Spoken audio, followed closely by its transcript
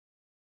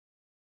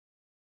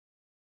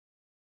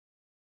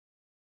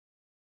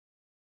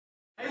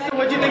So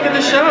what'd you think of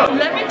the show?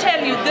 Let me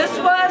tell you, this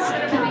was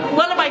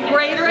one of my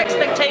greater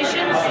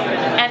expectations,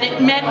 and it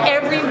met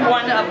every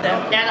one of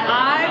them. And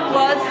I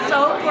was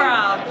so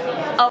proud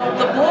of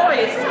the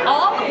boys,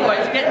 all the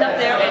boys, getting up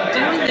there and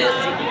doing this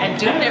and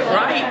doing it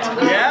right.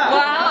 Yeah.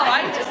 Wow,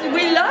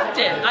 we loved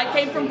it. I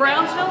came from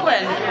Brownsville,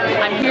 and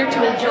I'm here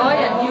to enjoy,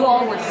 and you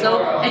all were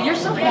and you're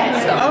so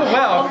handsome. Oh,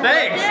 well,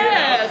 thanks.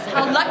 Yes.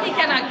 How lucky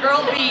can a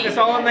girl be? It's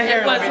all in the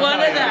hair. It was one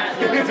of that.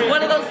 It was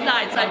one of those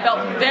nights. I felt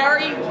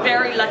very,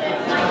 very lucky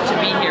to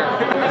be here.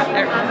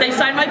 They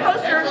signed my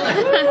poster.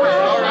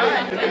 All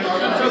right.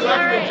 I'm so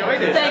glad you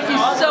enjoyed it. Thank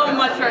you so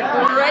much for a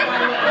great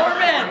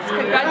performance.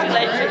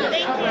 Congratulations.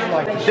 Thank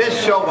you. This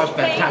show was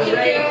fantastic.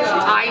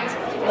 Tight.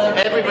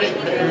 Everybody,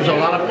 there was a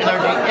lot of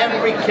energy.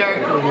 Every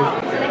character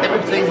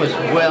everything was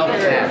well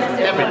cast.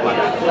 Everybody.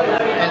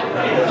 And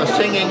the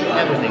singing,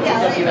 everything.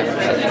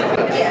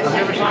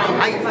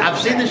 I've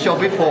seen the show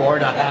before,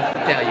 and I have to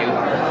tell you,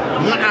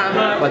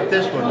 but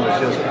this one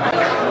was just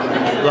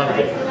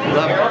lovely.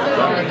 Lovely.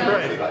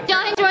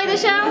 Y'all enjoy the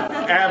show?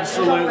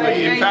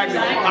 Absolutely. In fact,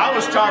 I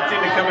was talked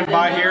into coming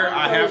by here.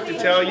 I have to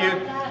tell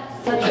you,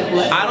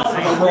 I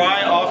don't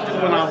cry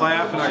often when I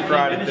laugh, and I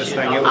cried at this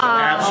thing. It was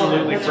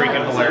absolutely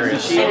freaking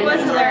hilarious. It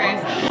was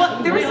hilarious.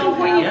 Well, there was some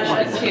poignant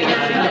ones too.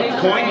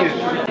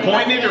 Poignant?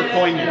 Poignant or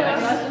poignant?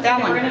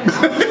 That one. I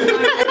think there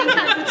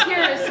was a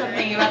tear or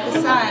something about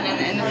the son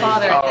and the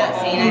father at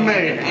that scene.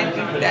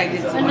 I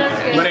did some.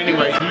 But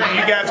anyway,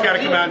 you guys got to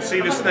come out and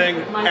see this thing.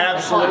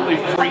 Absolutely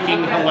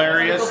freaking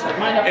hilarious.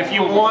 If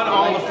you want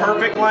all the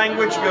perfect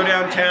language, go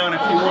downtown.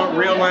 If you want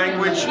real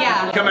language,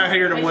 come out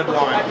here to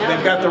Woodlawn.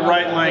 They've got the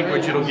right language.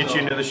 It'll get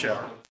you into the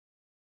show.